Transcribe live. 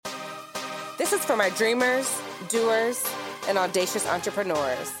This is for my dreamers, doers, and audacious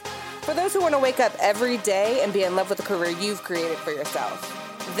entrepreneurs. For those who want to wake up every day and be in love with the career you've created for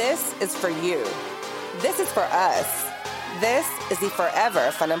yourself. This is for you. This is for us. This is the Forever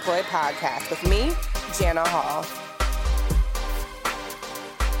Fun Employed Podcast with me, Jana Hall.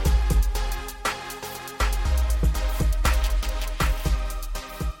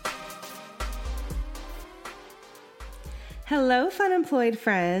 Hello, Fun Employed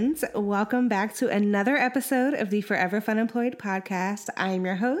friends. Welcome back to another episode of the Forever Fun Employed Podcast. I am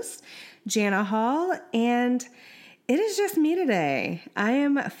your host, Jana Hall, and it is just me today. I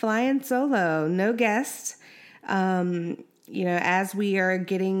am flying solo, no guest. As we are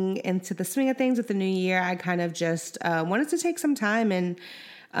getting into the swing of things with the new year, I kind of just wanted to take some time and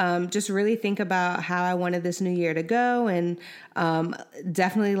just really think about how I wanted this new year to go, and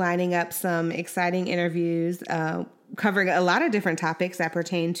definitely lining up some exciting interviews, covering a lot of different topics that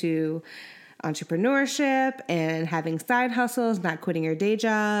pertain to entrepreneurship and having side hustles, not quitting your day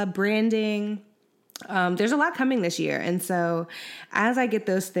job, branding. There's a lot coming this year. And so as I get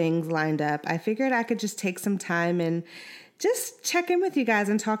those things lined up, I figured I could just take some time and just check in with you guys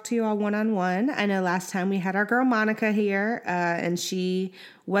and talk to you all one-on-one. I know last time we had our girl Monica here, and she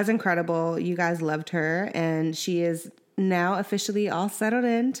was incredible. You guys loved her, and she is now officially all settled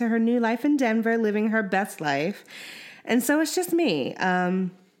into her new life in Denver, living her best life. And so it's just me.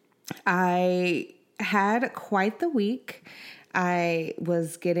 I had quite the week. I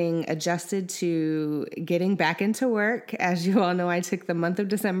was getting adjusted to getting back into work. As you all know, I took the month of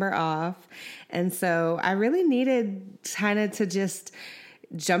December off. And so I really needed kind of to just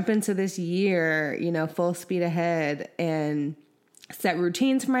jump into this year, full speed ahead and set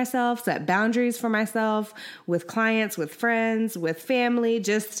routines for myself, set boundaries for myself with clients, with friends, with family.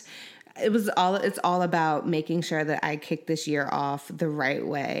 It's all about making sure that I kick this year off the right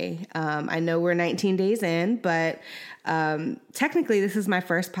way. I know we're 19 days in, but technically this is my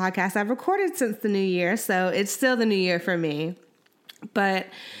first podcast I've recorded since the new year. So it's still the new year for me. But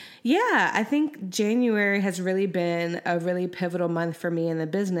yeah, I think January has really been a really pivotal month for me in the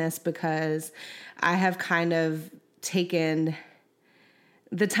business, because I have kind of taken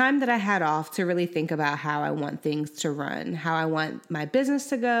the time that I had off to really think about how I want things to run, how I want my business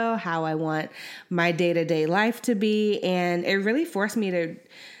to go, how I want my day-to-day life to be. And it really forced me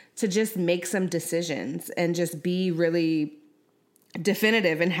to just make some decisions and just be really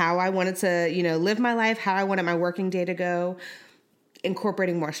definitive in how I wanted to, live my life, how I wanted my working day to go,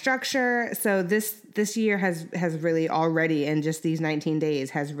 incorporating more structure. So this year has really already, in just these 19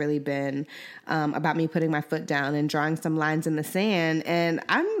 days, has really been about me putting my foot down and drawing some lines in the sand. And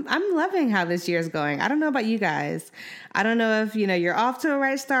I'm loving how this year is going. I don't know about you guys. I don't know if you're off to a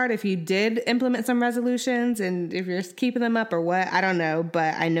right start, if you did implement some resolutions, and if you're keeping them up or what. I don't know,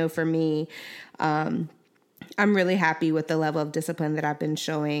 but I know for me, I'm really happy with the level of discipline that I've been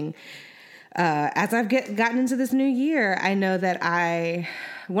showing. As I've gotten into this new year, I know that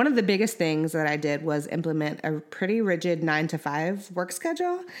one of the biggest things that I did was implement a pretty rigid 9-to-5 work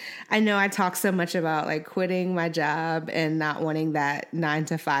schedule. I know I talk so much about quitting my job and not wanting that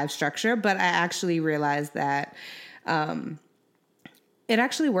 9-to-5 structure, but I actually realized that it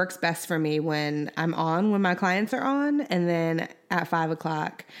actually works best for me when I'm on, when my clients are on, and then at 5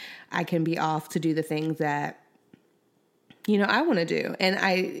 o'clock, I can be off to do the things that I want to do.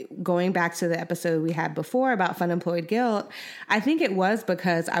 And going back to the episode we had before about fun employed guilt, I think it was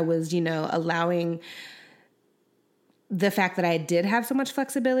because I was, allowing the fact that I did have so much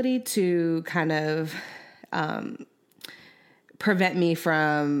flexibility to kind of prevent me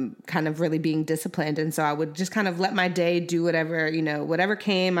from kind of really being disciplined. And so I would just kind of let my day do whatever, whatever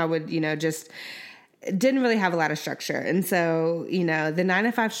came. I would, just didn't really have a lot of structure. And so, the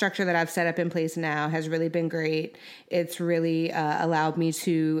 9-to-5 structure that I've set up in place now has really been great. It's really allowed me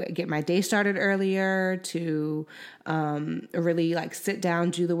to get my day started earlier, to really sit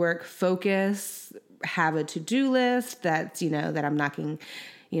down, do the work, focus, have a to-do list that's, that I'm knocking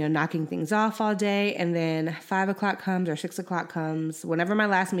things off all day. And then 5 o'clock comes or 6 o'clock comes, whenever my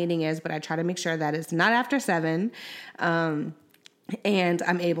last meeting is, but I try to make sure that it's not after 7. And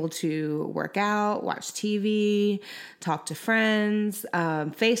I'm able to work out, watch TV, talk to friends,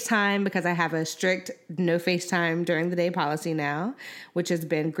 FaceTime, because I have a strict no FaceTime during the day policy now, which has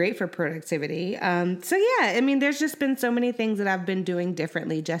been great for productivity. There's just been so many things that I've been doing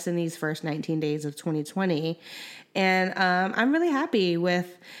differently just in these first 19 days of 2020. And I'm really happy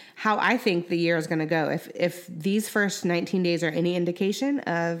with how I think the year is going to go. If these first 19 days are any indication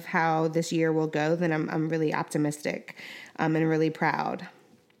of how this year will go, then I'm really optimistic and really proud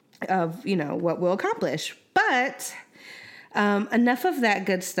of, what we'll accomplish. But Enough of that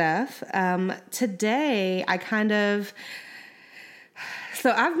good stuff. Today, I'm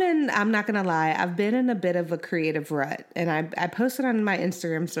not going to lie, I've been in a bit of a creative rut. And I posted on my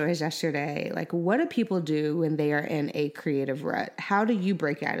Instagram stories yesterday, like, what do people do when they are in a creative rut? How do you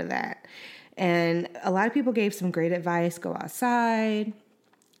break out of that? And a lot of people gave some great advice. Go outside,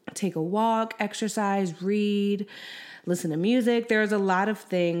 take a walk, exercise, read, listen to music. There's a lot of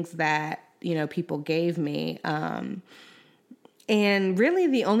things that, people gave me. And really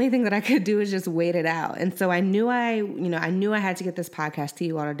the only thing that I could do is just wait it out. And so I knew I had to get this podcast to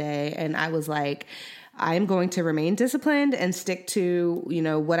you all today. And I was like, I am going to remain disciplined and stick to,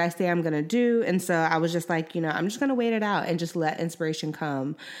 what I say I'm going to do. And so I was just like, I'm just going to wait it out and just let inspiration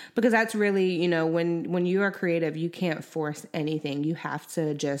come, because that's really, when you are creative, you can't force anything. You have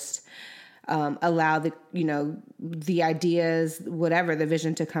to just allow the ideas, whatever the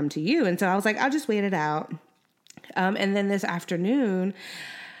vision, to come to you. And so I was like, I'll just wait it out. And then this afternoon,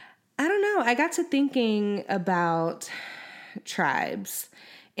 I don't know, I got to thinking about tribes,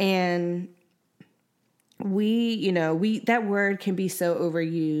 and that word can be so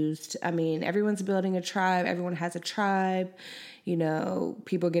overused. I mean, everyone's building a tribe. Everyone has a tribe.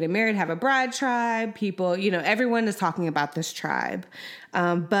 People getting married have a bride tribe. People, everyone is talking about this tribe.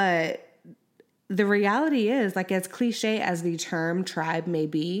 But the reality is, like, as cliche as the term tribe may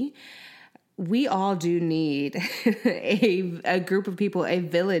be, we all do need a group of people, a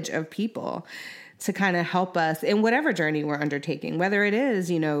village of people to kind of help us in whatever journey we're undertaking, whether it is,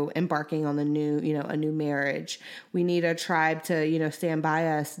 embarking on a new marriage. We need a tribe to, stand by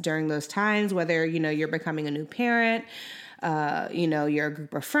us during those times, whether, you're becoming a new parent, you're a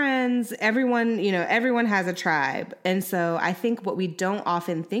group of friends, everyone has a tribe. And so I think what we don't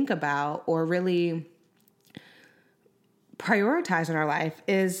often think about or really prioritize in our life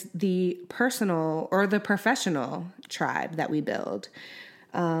is the personal or the professional tribe that we build.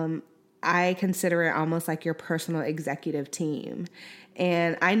 I consider it almost like your personal executive team.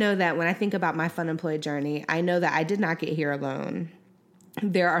 And I know that when I think about my Fun Employed journey, I know that I did not get here alone.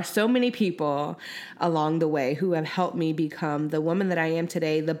 There are so many people along the way who have helped me become the woman that I am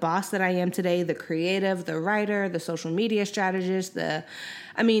today, the boss that I am today, the creative, the writer, the social media strategist,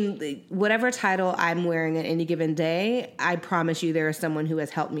 whatever title I'm wearing at any given day, I promise you there is someone who has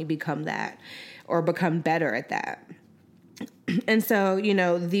helped me become that or become better at that. And so,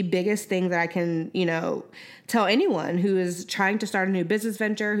 the biggest thing that I can, tell anyone who is trying to start a new business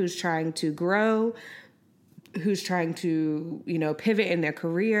venture, who's trying to grow, who's trying to, pivot in their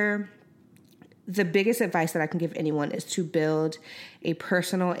career, the biggest advice that I can give anyone is to build a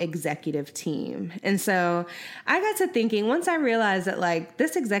personal executive team. And so I got to thinking, once I realized that, like,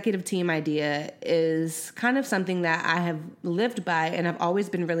 this executive team idea is kind of something that I have lived by, and I've always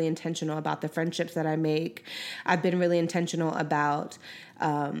been really intentional about the friendships that I make. I've been really intentional about,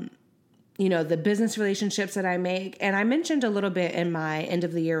 the business relationships that I make. And I mentioned a little bit in my end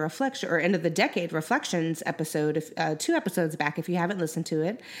of the year reflection or end of the decade reflections episode, 2 episodes back, if you haven't listened to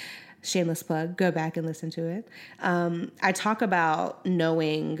it. Shameless plug, go back and listen to it. I talk about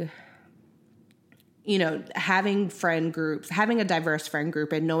knowing, having friend groups, having a diverse friend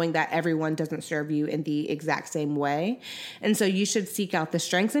group, and knowing that everyone doesn't serve you in the exact same way. And so you should seek out the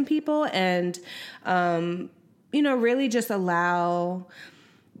strengths in people and, really just allow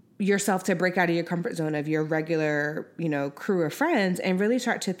yourself to break out of your comfort zone of your regular, crew of friends, and really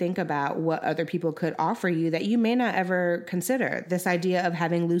start to think about what other people could offer you that you may not ever consider. This idea of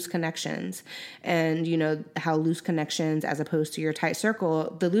having loose connections, and how loose connections, as opposed to your tight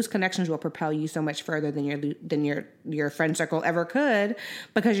circle, the loose connections will propel you so much further than your friend circle ever could,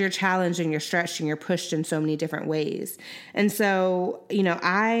 because you're challenged and you're stretched and you're pushed in so many different ways. And so,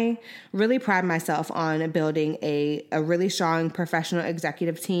 I really pride myself on building a really strong professional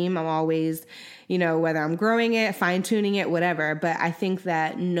executive team. I'm always, whether I'm growing it, fine tuning it, whatever. But I think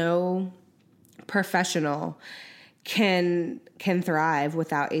that no professional can thrive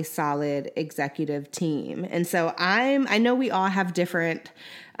without a solid executive team. And so I know we all have different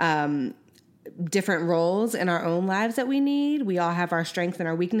roles in our own lives that we need. We all have our strengths and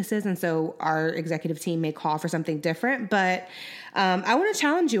our weaknesses. And so our executive team may call for something different. But I want to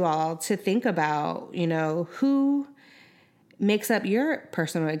challenge you all to think about, who makes up your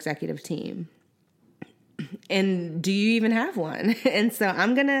personal executive team. And do you even have one? And so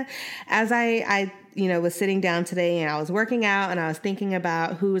I'm going to, as I was sitting down today and I was working out and I was thinking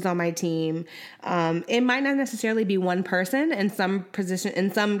about who is on my team, it might not necessarily be one person. In some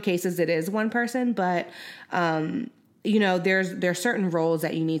cases it is one person, but there's certain roles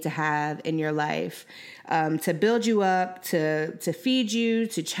that you need to have in your life to build you up, to feed you,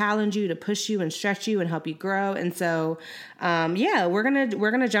 to challenge you, to push you and stretch you and help you grow. And so, we're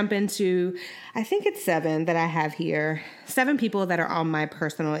gonna jump into, I think it's 7 that I have here, 7 people that are on my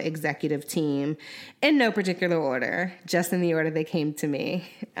personal executive team in no particular order, just in the order they came to me.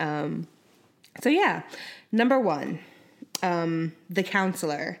 Number 1, the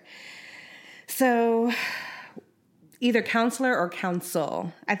counselor. So either counselor or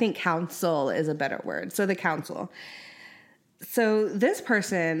counsel. I think counsel is a better word. So the counsel. So this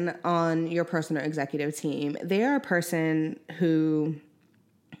person on your personal executive team, they are a person who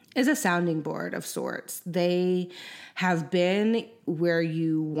is a sounding board of sorts. They have been where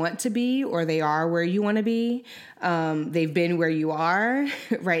you want to be, or they are where you want to be. They've been where you are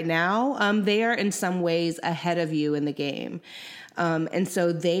right now. They are in some ways ahead of you in the game. And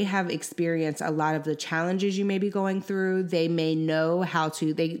so they have experienced a lot of the challenges you may be going through. They may know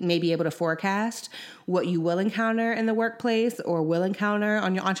they may be able to forecast what you will encounter in the workplace or will encounter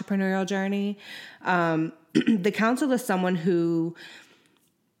on your entrepreneurial journey. The counsel is someone who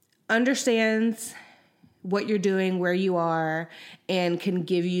understands what you're doing, where you are, and can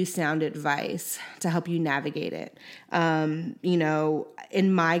give you sound advice to help you navigate it.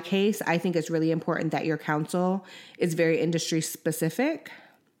 In my case, I think it's really important that your counsel is very industry specific,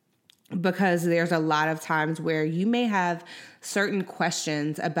 because there's a lot of times where you may have certain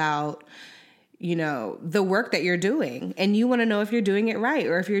questions about the work that you're doing, and you want to know if you're doing it right,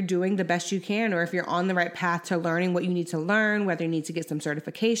 or if you're doing the best you can, or if you're on the right path to learning what you need to learn, whether you need to get some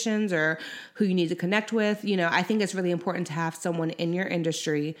certifications or who you need to connect with. I think it's really important to have someone in your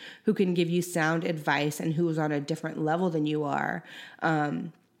industry who can give you sound advice and who is on a different level than you are.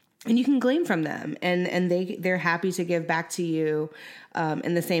 And you can glean from them, and they're happy to give back to you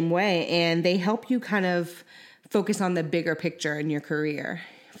in the same way. And they help you kind of focus on the bigger picture in your career.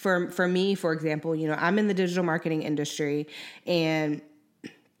 For me, for example, I'm in the digital marketing industry, and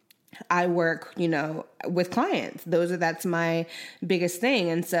I work, with clients. That's my biggest thing.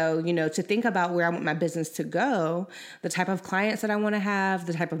 And so, to think about where I want my business to go, the type of clients that I want to have,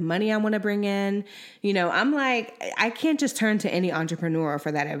 the type of money I want to bring in, I'm like, I can't just turn to any entrepreneur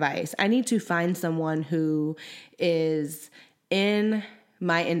for that advice. I need to find someone who is in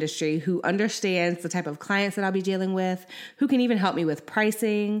my industry, who understands the type of clients that I'll be dealing with, who can even help me with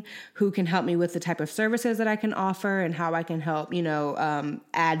pricing, who can help me with the type of services that I can offer and how I can help,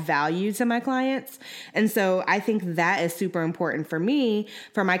 add value to my clients. And so I think that is super important for me,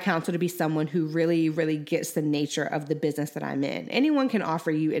 for my counsel to be someone who really, really gets the nature of the business that I'm in. Anyone can offer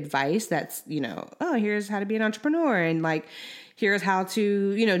you advice that's, here's how to be an entrepreneur, and here's how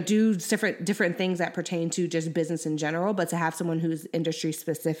to, do different things that pertain to just business in general. But to have someone who's industry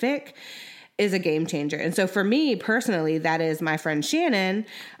specific is a game changer. And so for me personally, that is my friend Shannon,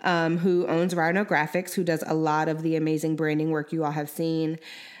 who owns Rhino Graphics, who does a lot of the amazing branding work you all have seen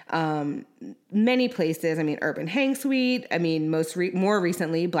many places. Urban Hang Suite. More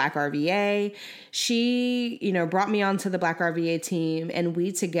recently, Black RVA. She, brought me onto the Black RVA team, and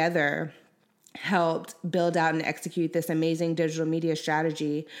we together helped build out and execute this amazing digital media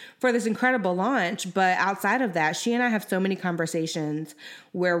strategy for this incredible launch. But outside of that, she and I have so many conversations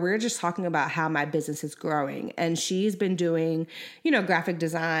where we're just talking about how my business is growing. And she's been doing, graphic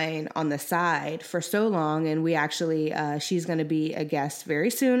design on the side for so long. And we actually, she's going to be a guest very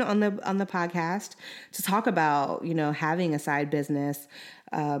soon on the podcast to talk about, having a side business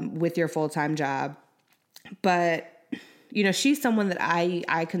with your full-time job. But she's someone that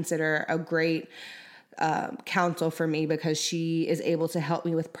I consider a great counsel for me, because she is able to help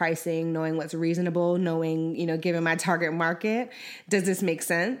me with pricing, knowing what's reasonable, knowing, given my target market, does this make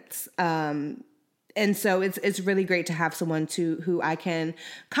sense? And so it's really great to have someone who I can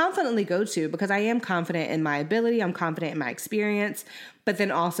confidently go to, because I am confident in my ability, I'm confident in my experience, but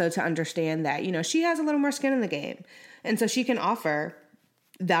then also to understand that, she has a little more skin in the game. And so she can offer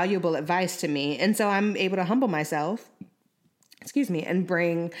valuable advice to me. And so I'm able to humble myself, and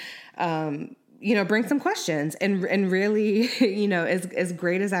bring some questions and really, as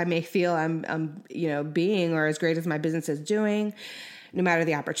great as I may feel I'm being, or as great as my business is doing, no matter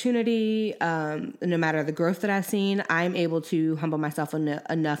the opportunity, no matter the growth that I've seen, I'm able to humble myself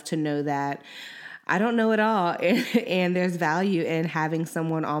enough to know that I don't know it all. And there's value in having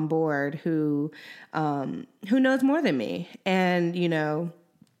someone on board who knows more than me. And,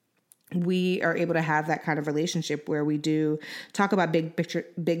 we are able to have that kind of relationship where we do talk about big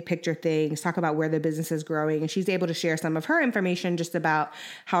picture things, talk about where the business is growing. And she's able to share some of her information just about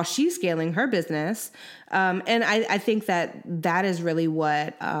how she's scaling her business. And I think that is really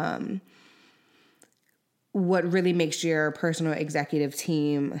what what really makes your personal executive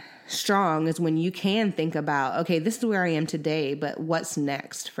team strong is when you can think about, okay, this is where I am today, but what's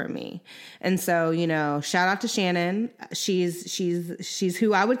next for me? And so, shout out to Shannon. She's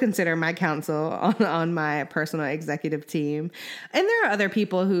who I would consider my counsel on my personal executive team. And there are other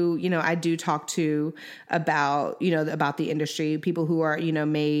people who, I do talk to about, about the industry, people who are,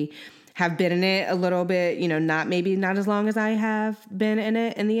 may have been in it a little bit, not as long as I have been in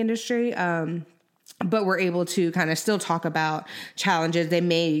it in the industry. But we're able to kind of still talk about challenges. They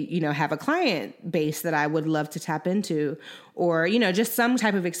may, have a client base that I would love to tap into, or, just some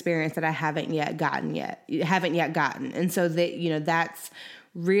type of experience that I haven't yet gotten. And so that, that's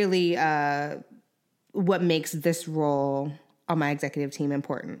really what makes this role on my executive team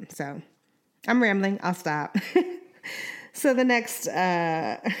important. So I'm rambling. I'll stop. So the next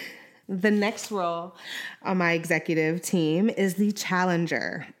role on my executive team is the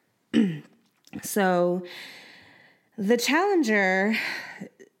challenger. So the challenger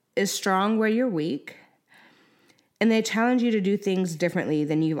is strong where you're weak, and they challenge you to do things differently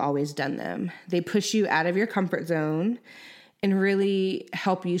than you've always done them. They push you out of your comfort zone and really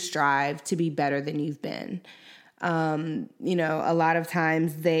help you strive to be better than you've been. A lot of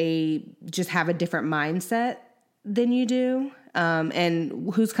times they just have a different mindset than you do.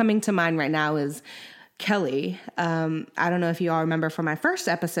 And who's coming to mind right now is Kelly. I don't know if you all remember from my first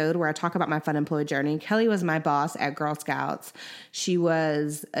episode where I talk about my fun employee journey. Kelly was my boss at Girl Scouts. She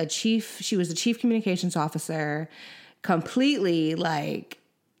was the chief communications officer, completely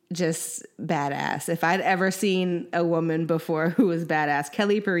just badass. If I'd ever seen a woman before who was badass,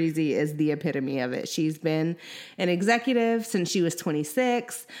 Kelly Parisi is the epitome of it. She's been an executive since she was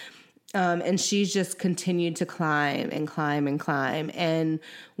 26. And she's just continued to climb and climb and climb. And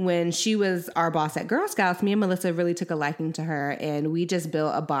when she was our boss at Girl Scouts, me and Melissa really took a liking to her, and we just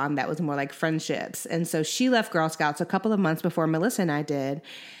built a bond that was more like friendships. And so she left Girl Scouts a couple of months before Melissa and I did,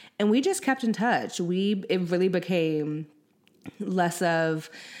 and we just kept in touch. It really became less of,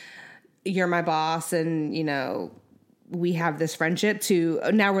 you're my boss and, we have this friendship, to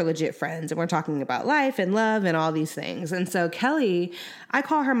now we're legit friends and we're talking about life and love and all these things. And so Kelly, I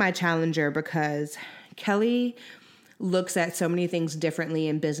call her my challenger because Kelly looks at so many things differently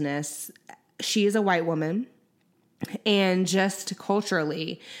in business. She is a white woman, and just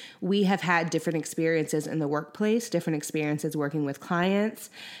culturally, we have had different experiences in the workplace, different experiences working with clients,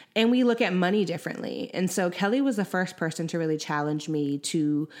 and we look at money differently. And so Kelly was the first person to really challenge me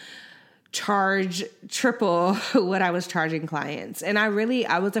to charge triple what I was charging clients. And I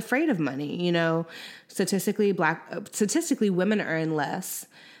was afraid of money. Statistically, women earn less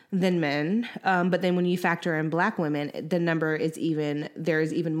than men. But then when you factor in Black women, the number there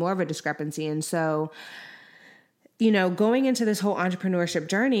is even more of a discrepancy. And so, going into this whole entrepreneurship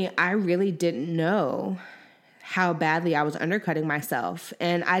journey, I really didn't know how badly I was undercutting myself.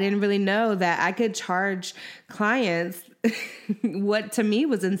 And I didn't really know that I could charge clients what to me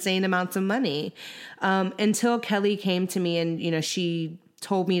was insane amounts of money, until Kelly came to me and, she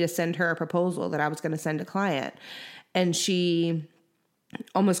told me to send her a proposal that I was going to send a client. And she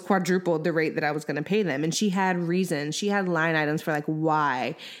almost quadrupled the rate that I was going to pay them. And she had reasons. She had line items for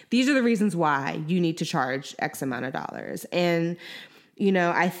why. These are the reasons why you need to charge X amount of dollars. And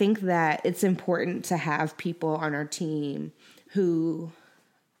I think that it's important to have people on our team who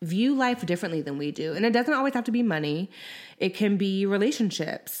view life differently than we do. And it doesn't always have to be money. It can be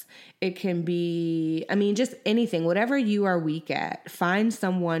relationships. It can be, just anything, whatever you are weak at, find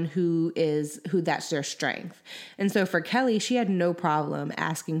someone who that's their strength. And so for Kelly, she had no problem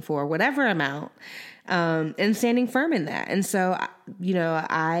asking for whatever amount, and standing firm in that. And so,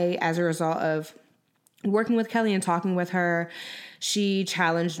 I, as a result of working with Kelly and talking with her, she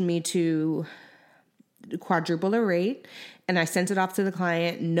challenged me to quadruple a rate, and I sent it off to the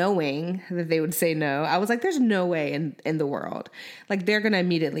client knowing that they would say no. I was like, there's no way in the world. They're going to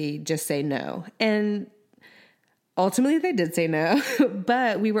immediately just say no. And ultimately they did say no,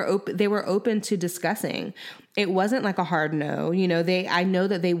 but they were open to discussing. It wasn't a hard no. I know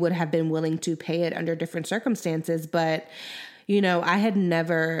that they would have been willing to pay it under different circumstances, but I had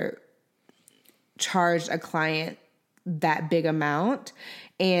never charged a client that big amount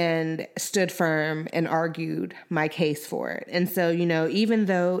and stood firm and argued my case for it. And so, even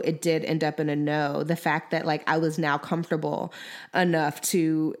though it did end up in a no, the fact that I was now comfortable enough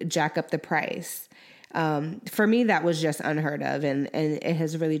to jack up the price, for me, that was just unheard of. And it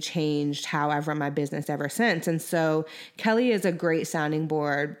has really changed how I've run my business ever since. And so Kelly is a great sounding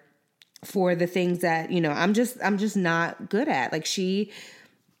board for the things that, I'm just not good at.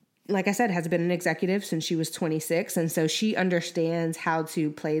 like I said, has been an executive since she was 26. And so she understands how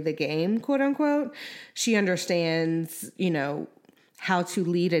to play the game, quote unquote. She understands, how to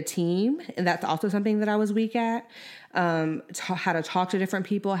lead a team. And that's also something that I was weak at. How to talk to different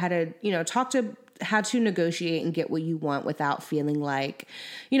people, how to negotiate and get what you want without feeling like,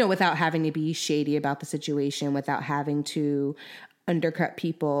 without having to be shady about the situation, without having to undercut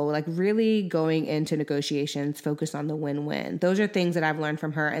people, like really going into negotiations, focus on the win-win. Those are things that I've learned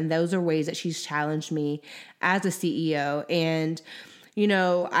from her. And those are ways that she's challenged me as a CEO. And,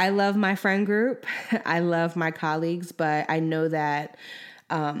 I love my friend group. I love my colleagues, but I know that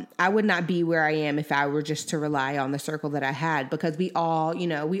I would not be where I am if I were just to rely on the circle that I had, because we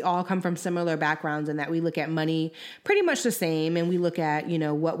all come from similar backgrounds in that we look at money pretty much the same, and we look at,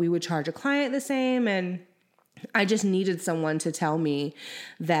 what we would charge a client the same. And I just needed someone to tell me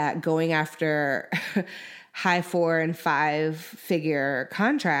that going after high 4 and 5 figure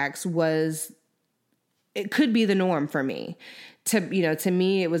contracts it could be the norm for me. To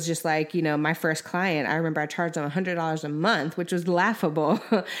me, it was just like, my first client, I remember I charged them $100 a month, which was laughable.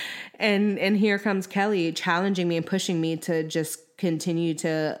 And here comes Kelly challenging me and pushing me to just continue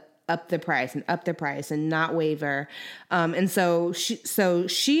to up the price and not waver. And so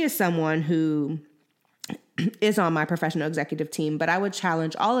she is someone who is on my professional executive team, but I would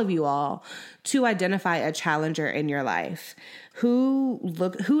challenge all of you all to identify a challenger in your life who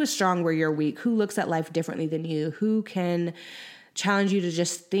is strong where you're weak, who looks at life differently than you, who can challenge you to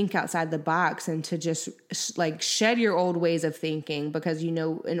just think outside the box and to just like shed your old ways of thinking, because,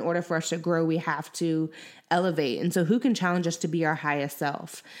 in order for us to grow, we have to elevate. And so who can challenge us to be our highest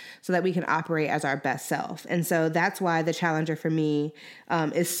self so that we can operate as our best self? And so that's why the challenger for me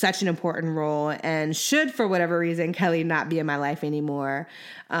is such an important role. And should, for whatever reason, Kelly not be in my life anymore,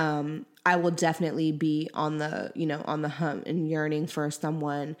 I will definitely be on the hunt and yearning for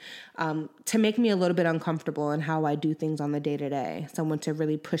someone to make me a little bit uncomfortable in how I do things on the day-to-day. Someone to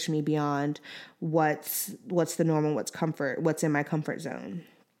really push me beyond what's the norm and what's in my comfort zone.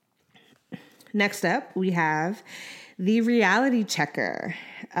 Next up, we have the reality checker.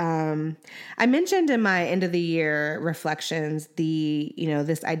 I mentioned in my end of the year reflections,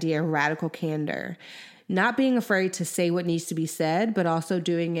 this idea of radical candor. Not being afraid to say what needs to be said, but also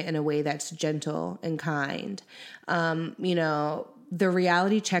doing it in a way that's gentle and kind. The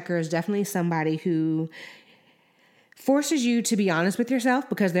reality checker is definitely somebody who forces you to be honest with yourself,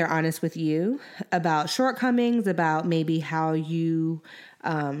 because they're honest with you about shortcomings, about maybe how you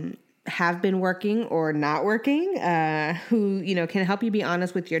have been working or not working, who, can help you be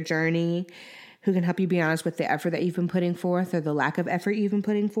honest with your journey, who can help you be honest with the effort that you've been putting forth or the lack of effort you've been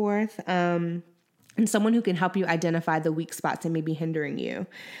putting forth. And someone who can help you identify the weak spots that may be hindering you.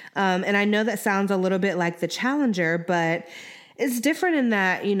 And I know that sounds a little bit like the challenger, but it's different in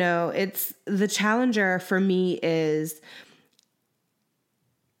that, it's the challenger for me is,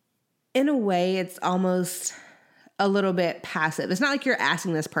 in a way, it's almost a little bit passive. It's not like you're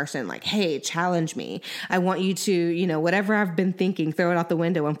asking this person like, hey, challenge me. I want you to, whatever I've been thinking, throw it out the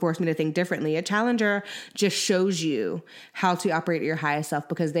window and force me to think differently. A challenger just shows you how to operate at your highest self,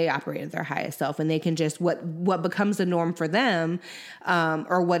 because they operate at their highest self, and they can just, what becomes the norm for them,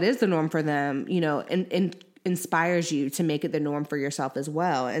 or what is the norm for them, and inspires you to make it the norm for yourself as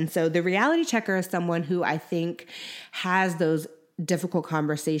well. And so the reality checker is someone who I think has those difficult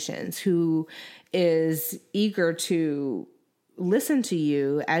conversations, who is eager to listen to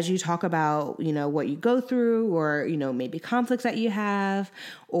you as you talk about, what you go through, or, maybe conflicts that you have,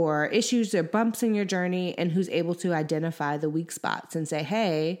 or issues or bumps in your journey, and who's able to identify the weak spots and say,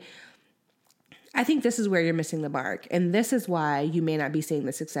 hey, I think this is where you're missing the mark. And this is why you may not be seeing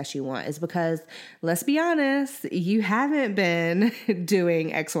the success you want, is because, let's be honest, you haven't been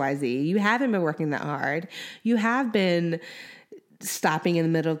doing XYZ. You haven't been working that hard. You have been stopping in the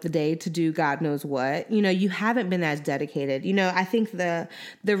middle of the day to do God knows what. You haven't been as dedicated. I think the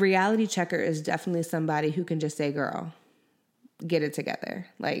reality checker is definitely somebody who can just say, girl, get it together.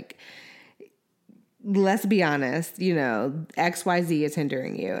 Like, let's be honest, XYZ is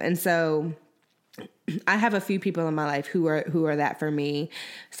hindering you. And so I have a few people in my life who are that for me.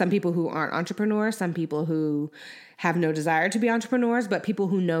 Some people who aren't entrepreneurs, some people who have no desire to be entrepreneurs, but people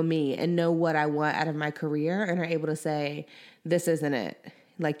who know me and know what I want out of my career and are able to say, this isn't it.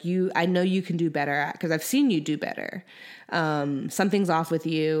 Like I know you can do better at, because I've seen you do better. Something's off with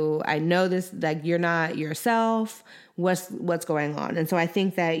you. I know this, like you're not yourself. What's going on? And so I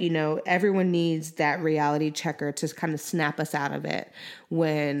think that, everyone needs that reality checker to kind of snap us out of it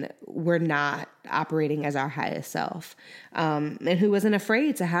when we're not operating as our highest self. And who wasn't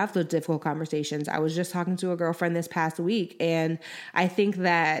afraid to have those difficult conversations. I was just talking to a girlfriend this past week, and I think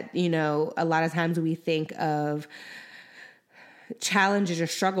that, a lot of times we think of challenges or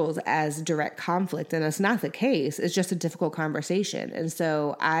struggles as direct conflict, and that's not the case. It's just a difficult conversation. And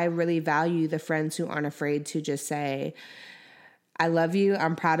so I really value the friends who aren't afraid to just say, I love you.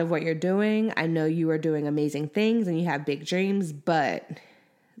 I'm proud of what you're doing. I know you are doing amazing things and you have big dreams, but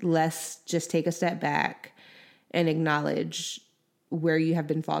let's just take a step back and acknowledge where you have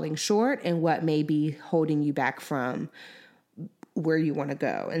been falling short and what may be holding you back from where you want to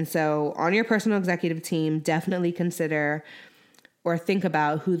go. And so on your personal executive team, definitely consider or think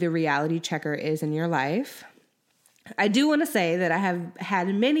about who the reality checker is in your life. I do want to say that I have had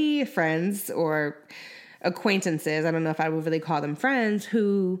many friends or acquaintances, I don't know if I would really call them friends,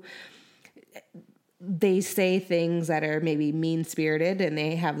 who they say things that are maybe mean-spirited, and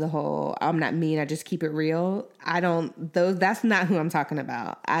they have the whole, I'm not mean, I just keep it real. That's not who I'm talking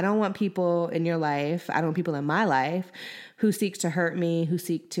about. I don't want people in your life, I don't want people in my life who seek to hurt me, who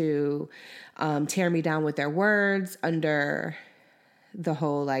seek to tear me down with their words under the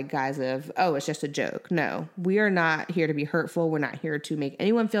whole guise of, oh, it's just a joke. No, we are not here to be hurtful. We're not here to make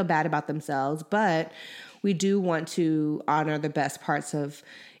anyone feel bad about themselves, but we do want to honor the best parts of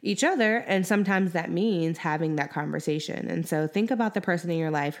each other. And sometimes that means having that conversation. And so think about the person in your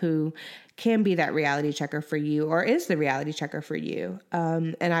life who can be that reality checker for you, or is the reality checker for you.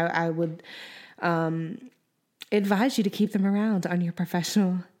 And I would advise you to keep them around on your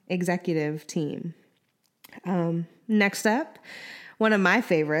professional executive team. Next up, one of my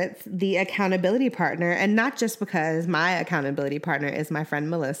favorites, the accountability partner. And not just because my accountability partner is my friend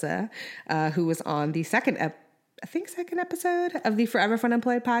Melissa, who was on the second episode of the Forever Fun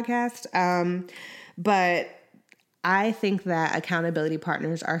Employed podcast. But I think that accountability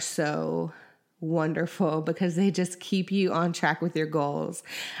partners are so wonderful because they just keep you on track with your goals.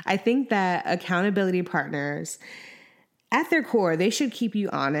 I think that accountability partners, at their core, they should keep you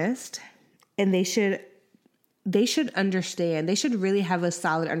honest, and they should understand, they should really have a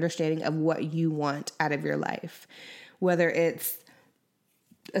solid understanding of what you want out of your life, whether it's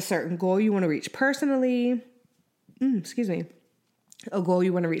a certain goal you want to reach personally, a goal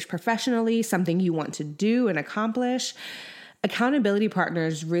you want to reach professionally, something you want to do and accomplish. Accountability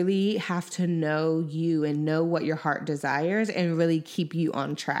partners really have to know you and know what your heart desires and really keep you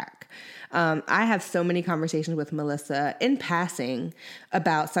on track. I have so many conversations with Melissa in passing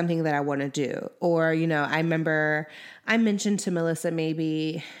about something that I want to do. Or, I remember I mentioned to Melissa,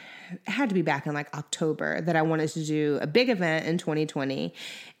 maybe it had to be back in October, that I wanted to do a big event in 2020.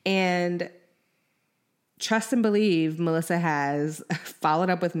 And trust and believe, Melissa has followed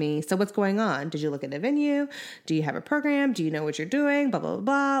up with me. So what's going on? Did you look at the venue? Do you have a program? Do you know what you're doing? Blah, blah,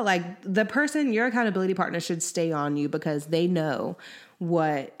 blah, blah. The person, your accountability partner, should stay on you because they know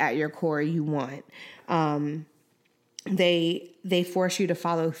what at your core you want. They force you to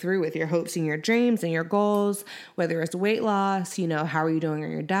follow through with your hopes and your dreams and your goals, whether it's weight loss, how are you doing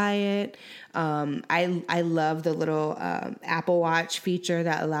on your diet? I love the little Apple Watch feature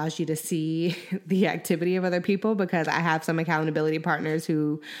that allows you to see the activity of other people, because I have some accountability partners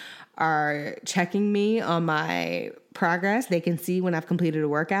who are checking me on my progress. They can see when I've completed a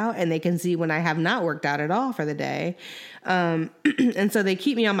workout, and they can see when I have not worked out at all for the day. And so they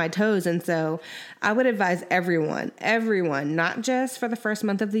keep me on my toes. And so I would advise everyone, not just for the first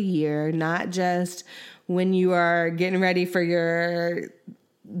month of the year, not just when you are getting ready for your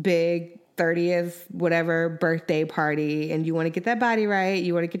big 30th, whatever birthday party, and you want to get that body right,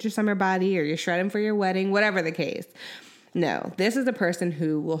 you want to get your summer body, or you're shredding for your wedding, whatever the case. No, this is a person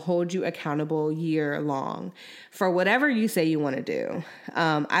who will hold you accountable year long for whatever you say you want to do.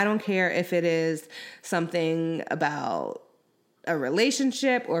 I don't care if it is something about a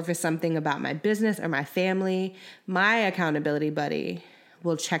relationship or if it's something about my business or my family. My accountability buddy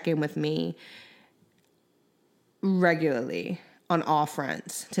will check in with me regularly on all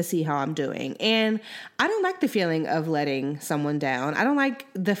fronts to see how I'm doing. And I don't like the feeling of letting someone down. I don't like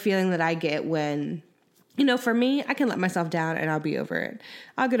the feeling that I get when For me, I can let myself down and I'll be over it.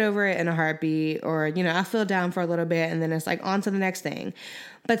 I'll get over it in a heartbeat, or, I'll feel down for a little bit and then it's like on to the next thing.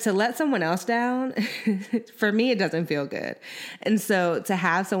 But to let someone else down, for me, it doesn't feel good. And so to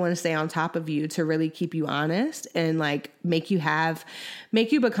have someone stay on top of you to really keep you honest and like make you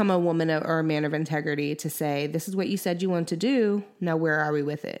become a woman or a man of integrity to say, this is what you said you want to do. Now, where are we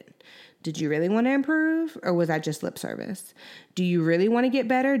with it? Did you really want to improve, or was that just lip service? Do you really want to get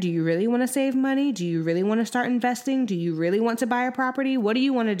better? Do you really want to save money? Do you really want to start investing? Do you really want to buy a property? What do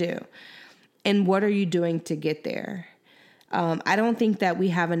you want to do? And what are you doing to get there? I don't think that we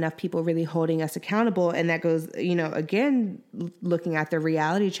have enough people really holding us accountable. And that goes, again, looking at the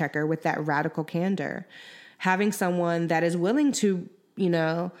reality checker with that radical candor, having someone that is willing to,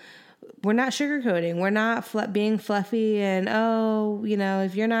 we're not sugarcoating. We're not being fluffy and,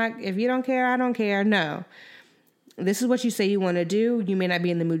 if you don't care, I don't care. No, this is what you say you want to do. You may not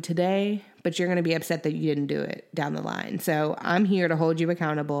be in the mood today, but you're going to be upset that you didn't do it down the line. So I'm here to hold you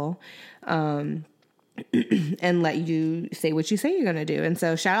accountable, and let you say what you say you're going to do. And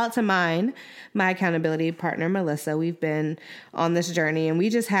so shout out to my accountability partner, Melissa. We've been on this journey, and we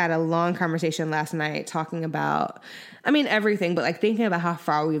just had a long conversation last night talking about, everything, but like thinking about how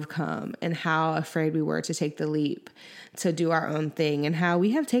far we've come and how afraid we were to take the leap to do our own thing, and how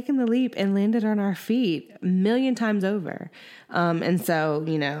we have taken the leap and landed on our feet a million times over. And so,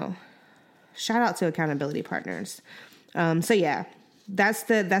 shout out to accountability partners. So yeah, that's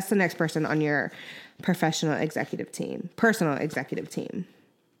the next person on your personal executive team.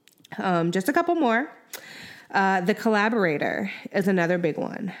 Just a couple more. The collaborator is another big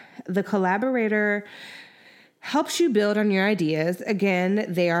one. The collaborator helps you build on your ideas. Again,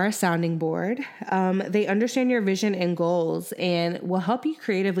 they are a sounding board. They understand your vision and goals and will help you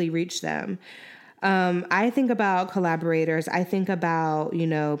creatively reach them. I think about collaborators. I think about,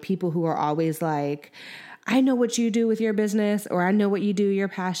 people who are always like, I know what you do with your business, or I know what you do, your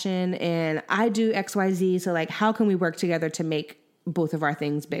passion, and I do XYZ. So like, how can we work together to make both of our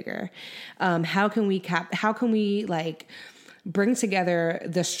things bigger? How can we like bring together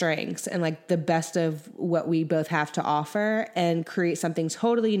the strengths and like the best of what we both have to offer and create something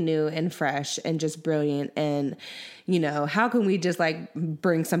totally new and fresh and just brilliant? And, how can we just like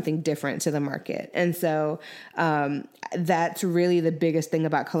bring something different to the market? And so, that's really the biggest thing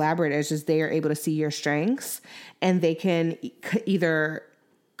about collaborators is they are able to see your strengths, and they can either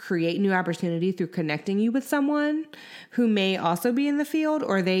create new opportunity through connecting you with someone who may also be in the field,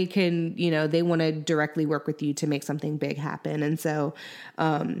 or they can, they want to directly work with you to make something big happen. And so,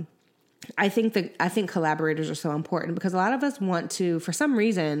 I think collaborators are so important because a lot of us want to, for some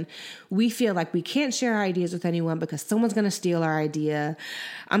reason, we feel like we can't share our ideas with anyone because someone's going to steal our idea.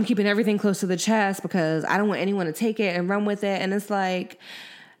 I'm keeping everything close to the chest because I don't want anyone to take it and run with it. And it's like,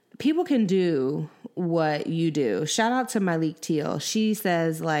 people can do what you do. Shout out to Malik Teal. She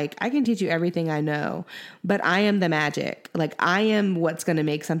says, like, I can teach you everything I know, but I am the magic. Like, I am what's going to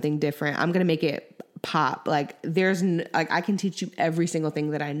make something different. I'm going to make it pop. Like, I can teach you every single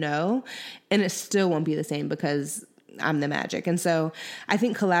thing that I know, and it still won't be the same because I'm the magic. And so I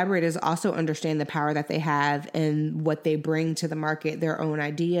think collaborators also understand the power that they have and what they bring to the market, their own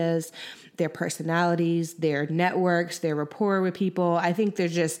ideas, their personalities, their networks, their rapport with people. I think they're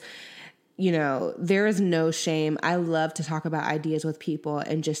just, there is no shame. I love to talk about ideas with people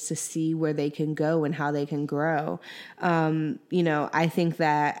and just to see where they can go and how they can grow. I think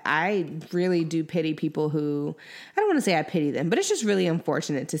that I really do pity people who, I don't want to say I pity them, but it's just really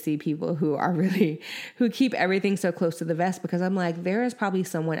unfortunate to see people who keep everything so close to the vest, because I'm like, there is probably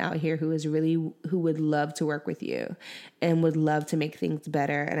someone out here who would love to work with you and would love to make things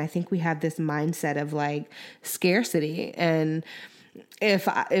better. And I think we have this mindset of like scarcity, and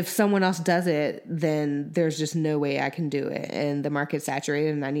if someone else does it, then there's just no way I can do it, and the market's saturated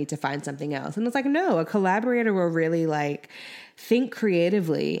and I need to find something else. And it's like, no, a collaborator will really like think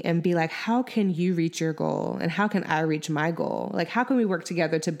creatively and be like, how can you reach your goal and how can I reach my goal? Like, how can we work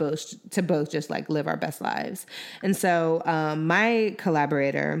together to both just like live our best lives? And so my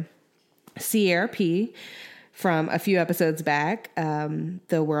collaborator, Sierra P, from a few episodes back,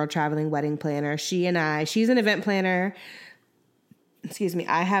 the world traveling wedding planner, she's an event planner.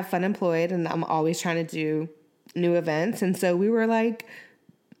 I have Fun Employed, and I'm always trying to do new events. And so we were like,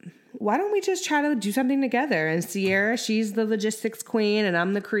 why don't we just try to do something together? And Sierra, she's the logistics queen and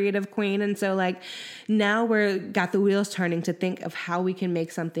I'm the creative queen. And so like now got the wheels turning to think of how we can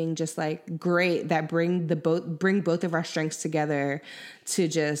make something just like great that bring both of our strengths together to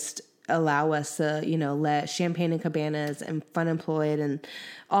just allow us to, let Champagne and Cabanas and Fun Employed and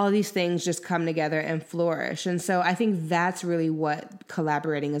all these things just come together and flourish. And so I think that's really what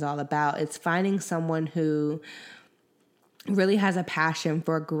collaborating is all about. It's finding someone who really has a passion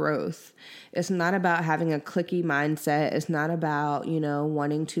for growth. It's not about having a cliquey mindset. It's not about,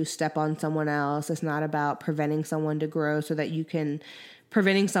 wanting to step on someone else. It's not about preventing someone to grow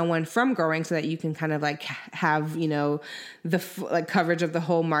preventing someone from growing so that you can kind of like have, the coverage of the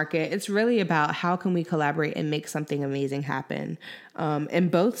whole market. It's really about how can we collaborate and make something amazing happen, and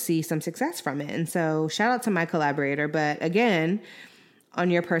both see some success from it. And so shout out to my collaborator. But again, on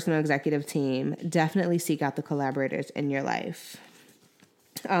your personal executive team, definitely seek out the collaborators in your life.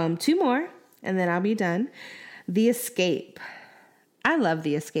 2 more, and then I'll be done. The Escape. I love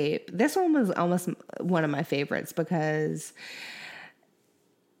The Escape. This one was almost one of my favorites because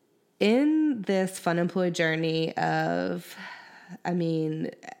in this Fun Employed journey of,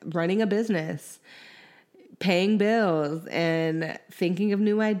 running a business, paying bills and thinking of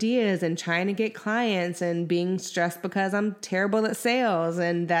new ideas and trying to get clients and being stressed because I'm terrible at sales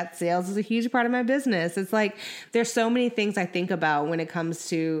and that sales is a huge part of my business. It's like there's so many things I think about when it comes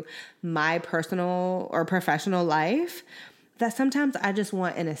to my personal or professional life that sometimes I just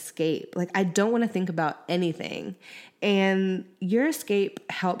want an escape. Like I don't want to think about anything. And your escape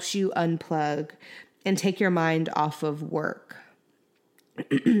helps you unplug and take your mind off of work.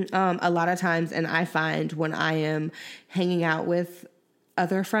 A lot of times, and I find when I am hanging out with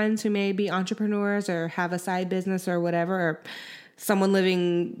other friends who may be entrepreneurs or have a side business or whatever, or someone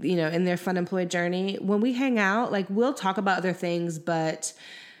living, in their Fun Employed journey, when we hang out, like we'll talk about other things, but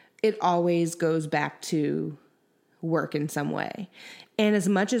it always goes back to work in some way. And as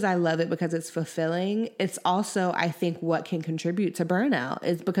much as I love it because it's fulfilling, it's also, I think, what can contribute to burnout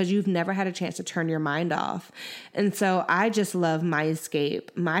is because you've never had a chance to turn your mind off. And so I just love my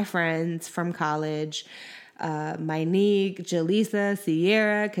escape. My friends from college, Monique, Jaleesa,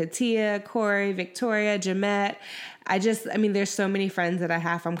 Sierra, Katia, Corey, Victoria, Jamette. There's so many friends that I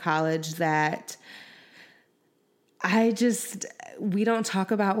have from college that we don't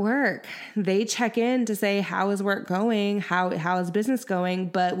talk about work. They check in to say, how is work going? How is business going?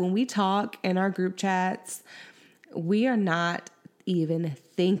 But when we talk in our group chats, we are not even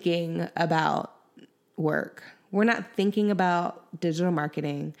thinking about work. We're not thinking about digital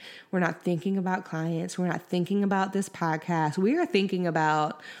marketing. We're not thinking about clients. We're not thinking about this podcast. We are thinking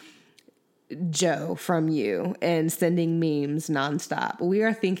about Joe from you and sending memes nonstop. We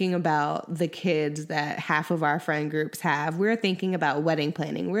are thinking about the kids that half of our friend groups have. We're thinking about wedding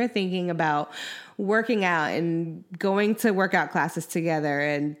planning. We're thinking about working out and going to workout classes together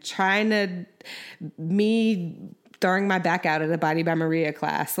and me throwing my back out at a Body by Maria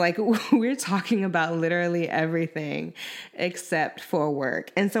class. Like we're talking about literally everything except for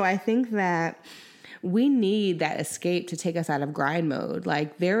work. And so I think that we need that escape to take us out of grind mode.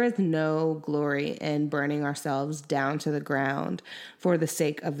 Like there is no glory in burning ourselves down to the ground for the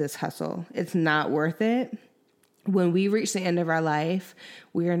sake of this hustle. It's not worth it. When we reach the end of our life,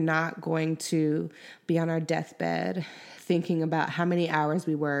 we are not going to be on our deathbed thinking about how many hours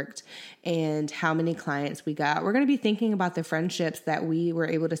we worked and how many clients we got. We're going to be thinking about the friendships that we were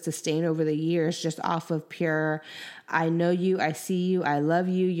able to sustain over the years just off of pure, I know you, I see you, I love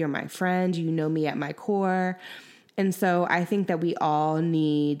you, you're my friend, you know me at my core. And so I think that we all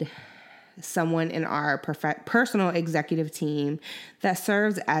need someone in our personal executive team that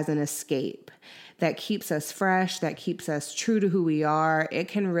serves as an escape, that keeps us fresh, that keeps us true to who we are. It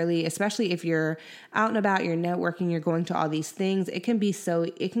can really, especially if you're out and about, you're networking, you're going to all these things, it can get so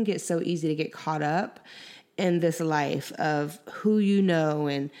easy to get caught up in this life of who you know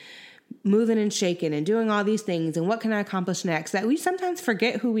and moving and shaking and doing all these things and what can I accomplish next, that we sometimes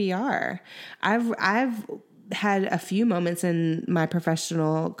forget who we are. I've had a few moments in my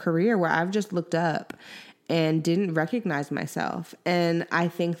professional career where I've just looked up and didn't recognize myself. And I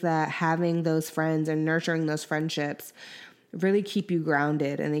think that having those friends and nurturing those friendships really keep you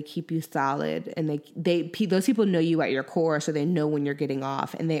grounded and they keep you solid. And those people know you at your core, so they know when you're getting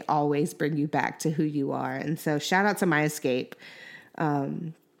off and they always bring you back to who you are. And so shout out to my escape,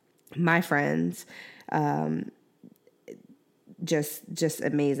 my friends, just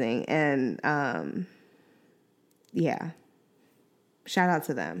amazing. And yeah, shout out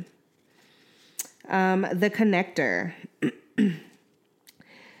to them. The Connector.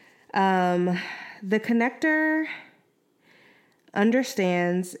 The Connector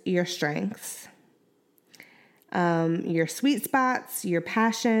understands your strengths, your sweet spots, your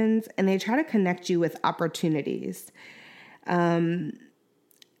passions, and they try to connect you with opportunities.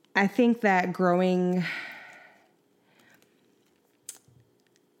 I think that growing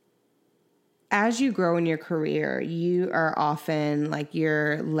as you grow in your career, you are often like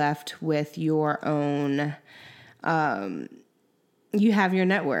you're left with your own, you have your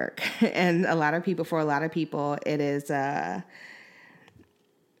network. And for a lot of people, it is,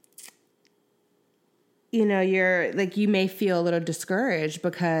 you're like, you may feel a little discouraged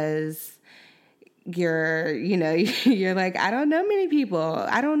because you're like, I don't know many people.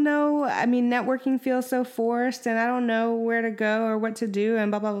 I don't know. I mean, networking feels so forced and I don't know where to go or what to do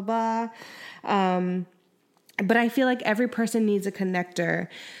and blah, blah, blah, blah. But I feel like every person needs a connector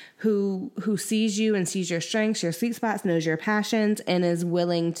who sees you and sees your strengths, your sweet spots, knows your passions, and is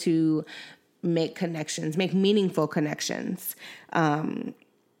willing to make connections, make meaningful connections,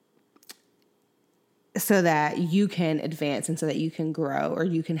 so that you can advance and so that you can grow or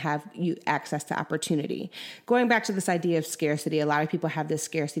you can have access to opportunity. Going back to this idea of scarcity, a lot of people have this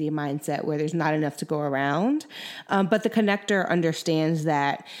scarcity mindset where there's not enough to go around. But the connector understands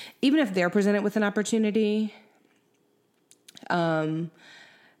that even if they're presented with an opportunity, and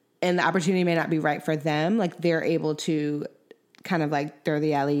the opportunity may not be right for them, like they're able to kind of like throw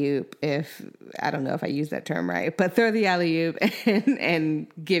the alley-oop, if I don't know if I use that term right, but throw the alley-oop and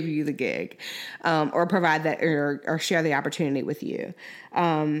give you the gig, or provide that or share the opportunity with you.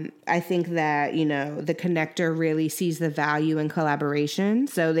 I think that, the connector really sees the value in collaboration.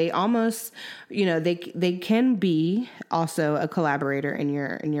 So they almost, they can be also a collaborator in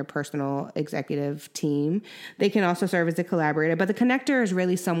your personal executive team. They can also serve as a collaborator, but the connector is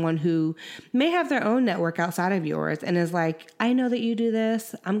really someone who may have their own network outside of yours and is like, I know that you do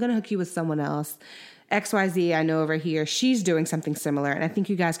this. I'm going to hook you with someone else. XYZ, I know over here, she's doing something similar, and I think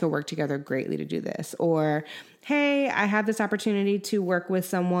you guys could work together greatly to do this. Or, hey, I have this opportunity to work with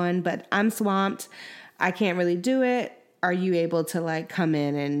someone, but I'm swamped. I can't really do it. Are you able to like come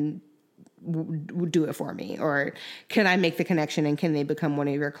in and do it for me? Or can I make the connection and can they become one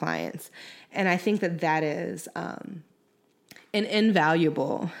of your clients? And I think that is an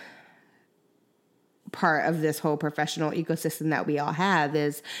invaluable part of this whole professional ecosystem that we all have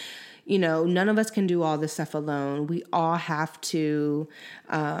is, none of us can do all this stuff alone. We all have to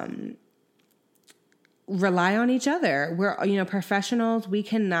rely on each other. We're, professionals. We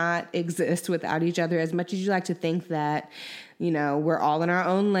cannot exist without each other. As much as you like to think that, we're all in our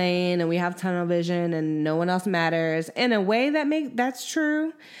own lane and we have tunnel vision and no one else matters. In a way that's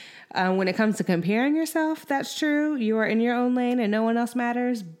true. When it comes to comparing yourself, that's true. You are in your own lane and no one else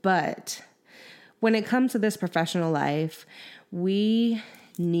matters. But when it comes to this professional life, we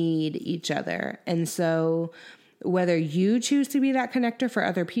need each other. And so whether you choose to be that connector for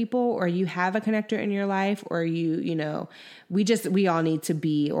other people or you have a connector in your life or we all need to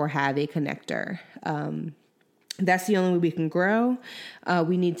be or have a connector. That's the only way we can grow.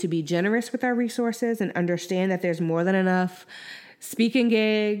 We need to be generous with our resources and understand that there's more than enough speaking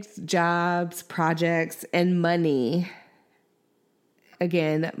gigs, jobs, projects, and money.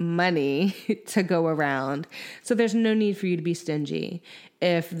 Again, money to go around. So there's no need for you to be stingy.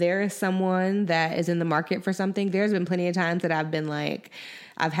 If there is someone that is in the market for something, there's been plenty of times that I've been like,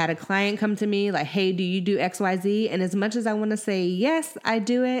 I've had a client come to me like, hey, do you do XYZ? And as much as I want to say, yes, I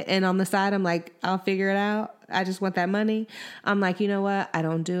do it. And on the side, I'm like, I'll figure it out. I just want that money. I'm like, you know what? I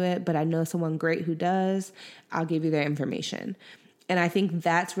don't do it, but I know someone great who does. I'll give you their information. And I think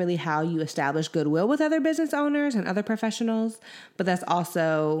that's really how you establish goodwill with other business owners and other professionals. But that's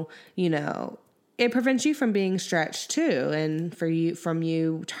also, it prevents you from being stretched too. And from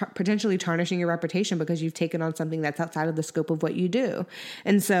you potentially tarnishing your reputation because you've taken on something that's outside of the scope of what you do.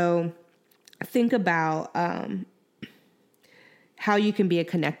 And so think about how you can be a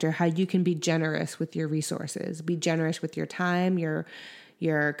connector, how you can be generous with your resources, be generous with your time,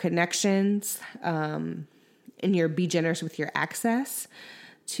 your connections, and be generous with your access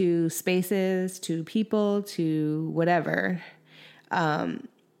to spaces, to people, to whatever, and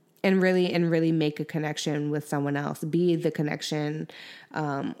really make a connection with someone else. Be the connection,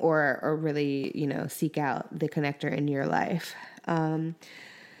 or really, seek out the connector in your life.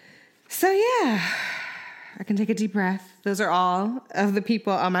 So yeah, I can take a deep breath. Those are all of the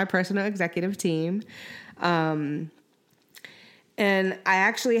people on my personal executive team. And I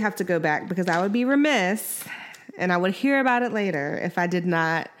actually have to go back because I would be remiss and I would hear about it later if I did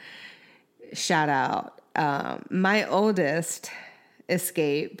not shout out my oldest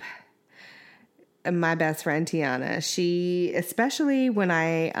escape, my best friend Tiana. She, especially when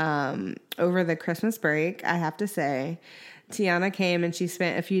over the Christmas break, I have to say, Tiana came and she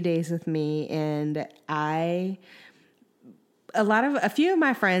spent a few days with me, and a few of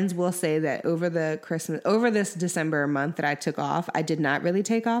my friends will say that over this December month that I took off, I did not really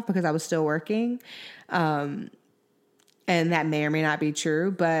take off because I was still working. And that may or may not be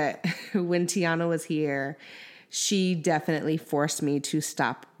true, but when Tiana was here, she definitely forced me to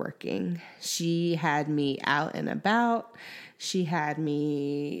stop working. She had me out and about. She had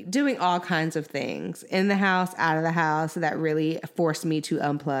me doing all kinds of things in the house, out of the house, that really forced me to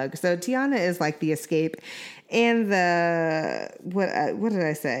unplug. So Tiana is like the escape and what did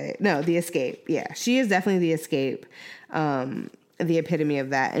I say? No, the escape. Yeah, she is definitely the escape, the epitome of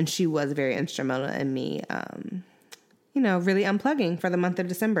that. And she was very instrumental in me, really unplugging for the month of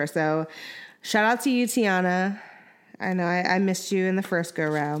December. So shout out to you, Tiana. I know I missed you in the first go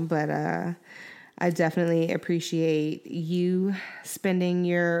round, but I definitely appreciate you spending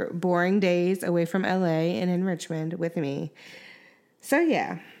your boring days away from LA and in Richmond with me. So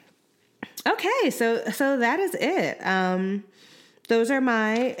yeah. Okay, so that is it. Those are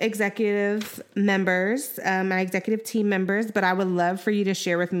my executive members, my executive team members, but I would love for you to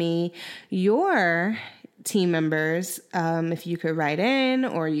share with me your team members. If you could write in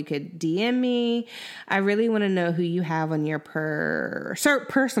or you could DM me. I really want to know who you have on your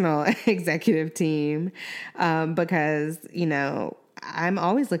personal executive team, because, I'm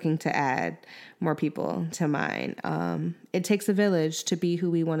always looking to add more people to mine. It takes a village to be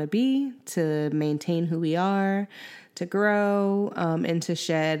who we want to be, to maintain who we are, to grow, and to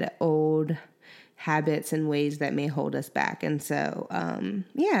shed old habits and ways that may hold us back. And so,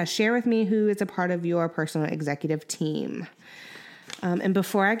 share with me who is a part of your personal executive team. And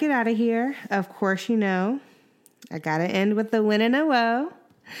before I get out of here, of course, I got to end with the win and a woe.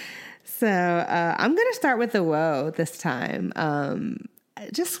 So I'm going to start with the woe this time.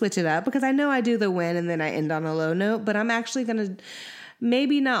 Just switch it up because I know I do the win and then I end on a low note, but I'm actually going to,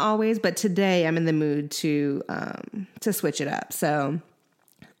 maybe not always, but today I'm in the mood to switch it up. So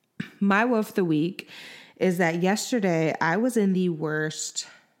my woe for the week is that yesterday I was in the worst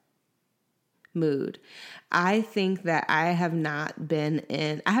mood. I think that I have not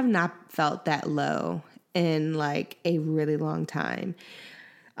felt that low in like a really long time.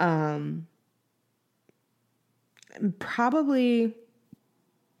 Probably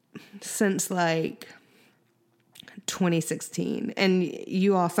since like 2016.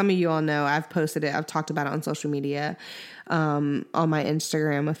 And some of you all know, I've posted it. I've talked about it on social media, on my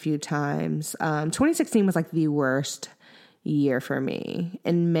Instagram a few times. 2016 was like the worst year for me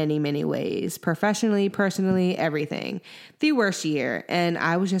in many, many ways, professionally, personally, everything. The worst year. And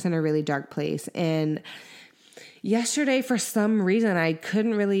I was just in a really dark place. And yesterday, for some reason, I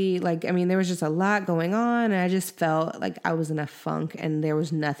couldn't really there was just a lot going on and I just felt like I was in a funk and there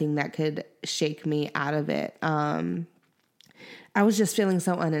was nothing that could shake me out of it. I was just feeling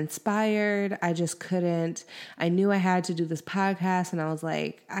so uninspired. I just couldn't. I knew I had to do this podcast and I was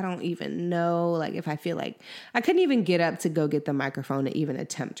like, I don't even know if I feel like I couldn't even get up to go get the microphone to even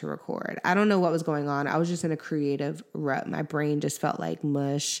attempt to record. I don't know what was going on. I was just in a creative rut. My brain just felt like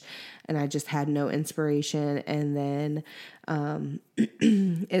mush and I just had no inspiration. And then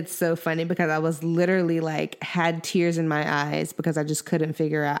it's so funny because I was literally had tears in my eyes because I just couldn't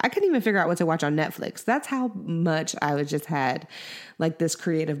figure out. I couldn't even figure out what to watch on Netflix. That's how much I was just had this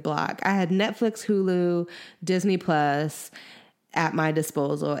creative block. I had Netflix, Hulu, Disney Plus at my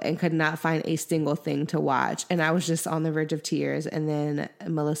disposal and could not find a single thing to watch. And I was just on the verge of tears. And then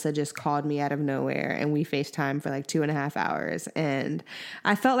Melissa just called me out of nowhere and we FaceTimed for 2.5 hours. And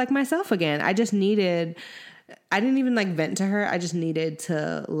I felt like myself again. I didn't even vent to her. I just needed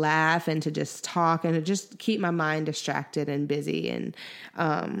to laugh and to just talk and to just keep my mind distracted and busy. And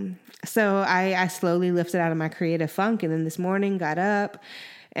so I slowly lifted out of my creative funk. And then this morning got up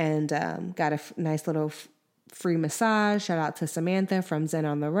and got a nice little free massage. Shout out to Samantha from Zen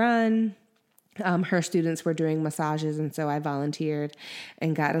on the Run. Her students were doing massages, and so I volunteered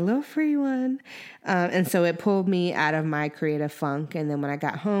and got a little free one. And so it pulled me out of my creative funk. And then when I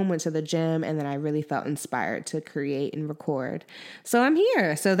got home, went to the gym, and then I really felt inspired to create and record. So I'm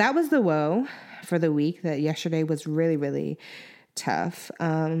here. So that was the woe for the week. That yesterday was really, really tough.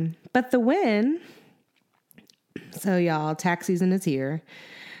 But the win. So y'all, tax season is here,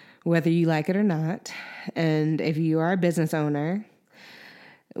 whether you like it or not. And if you are a business owner,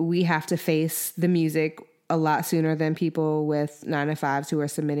 we have to face the music a lot sooner than people with 9-to-5s who are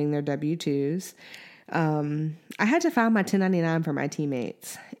submitting their W-2s. I had to file my 1099 for my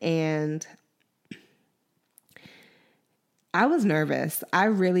teammates, and I was nervous. I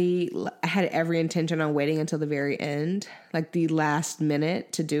really had every intention on waiting until the very end, the last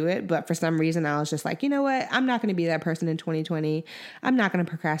minute to do it. But for some reason, I was just like, you know what? I'm not going to be that person in 2020. I'm not going to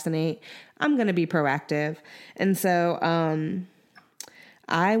procrastinate. I'm going to be proactive. And so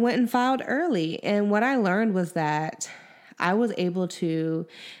I went and filed early. And what I learned was that I was able to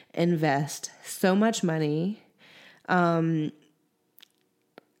invest so much money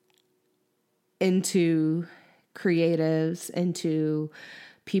into creatives, into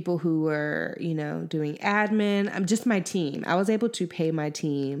people who were, doing admin. I'm just my team. I was able to pay my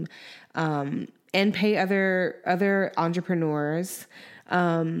team, and pay other entrepreneurs.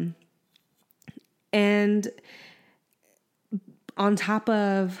 And on top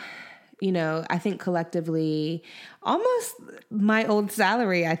of, I think collectively, almost my old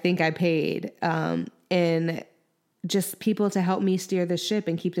salary, I think I paid, in just people to help me steer the ship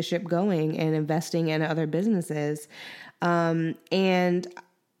and keep the ship going and investing in other businesses. And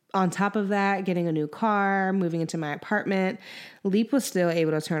on top of that, getting a new car, moving into my apartment, Leap was still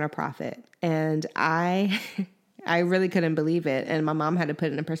able to turn a profit. And I really couldn't believe it. And my mom had to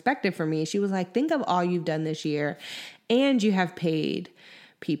put it in perspective for me. She was like, think of all you've done this year, and you have paid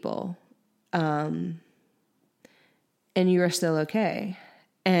people, and you are still okay.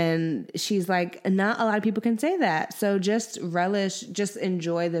 And she's like, not a lot of people can say that. So just relish, just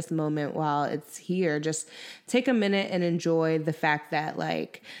enjoy this moment while it's here. Just take a minute and enjoy the fact that,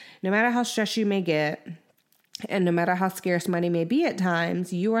 like, no matter how stressed you may get, and no matter how scarce money may be at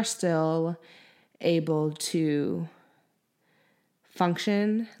times, you are still able to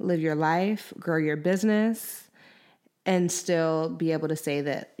function, live your life, grow your business, and still be able to say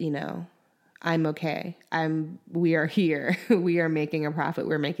that, I'm okay. We are here. We are making a profit.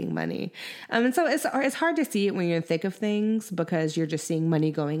 We're making money. And so it's hard to see it when you're in the thick of things, because you're just seeing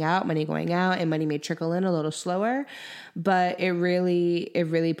money going out, and money may trickle in a little slower, but it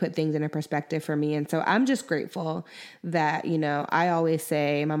really put things into perspective for me. And so I'm just grateful that, I always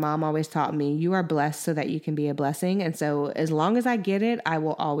say, my mom always taught me, you are blessed so that you can be a blessing. And so as long as I get it, I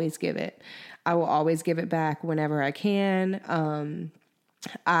will always give it. I will always give it back whenever I can.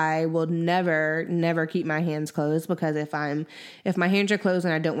 I will never keep my hands closed, because if my hands are closed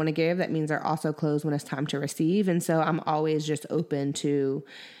and I don't want to give, that means they're also closed when it's time to receive. And so I'm always just open to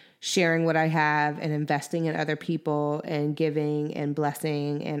sharing what I have and investing in other people and giving and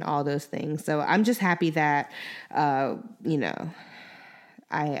blessing and all those things. So I'm just happy that, I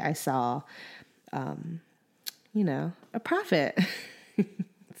saw, a profit.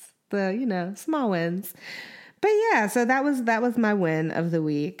 It's the, small wins. But yeah, so that was my win of the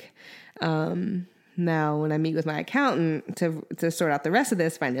week. Now, when I meet with my accountant to sort out the rest of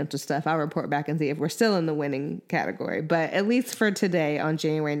this financial stuff, I'll report back and see if we're still in the winning category. But at least for today, on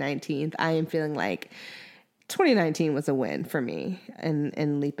January 19th, I am feeling like 2019 was a win for me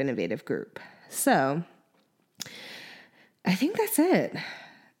in Leap Innovative Group. So I think that's it.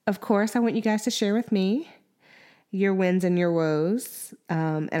 Of course, I want you guys to share with me your wins and your woes.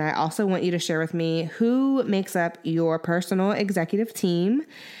 And I also want you to share with me who makes up your personal executive team.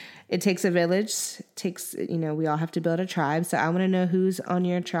 It takes a village. We all have to build a tribe. So I want to know who's on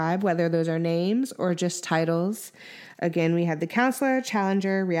your tribe, whether those are names or just titles. Again, we had the counselor,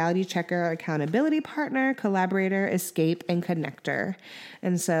 challenger, reality checker, accountability partner, collaborator, escape, and connector.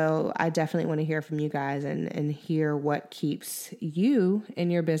 And so I definitely want to hear from you guys and hear what keeps you in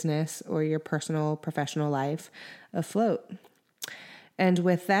your business or your personal, professional life afloat. And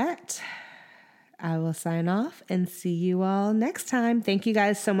with that, I will sign off and see you all next time. Thank you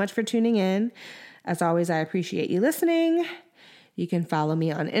guys so much for tuning in. As always, I appreciate you listening. You can follow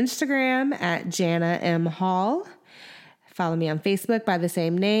me on Instagram at Jana M. Hall. Follow me on Facebook by the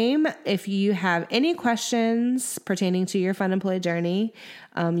same name. If you have any questions pertaining to your Fun Employed journey,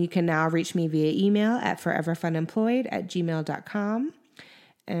 you can now reach me via email at foreverfunemployed@gmail.com.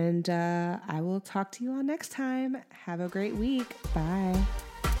 And I will talk to you all next time. Have a great week. Bye.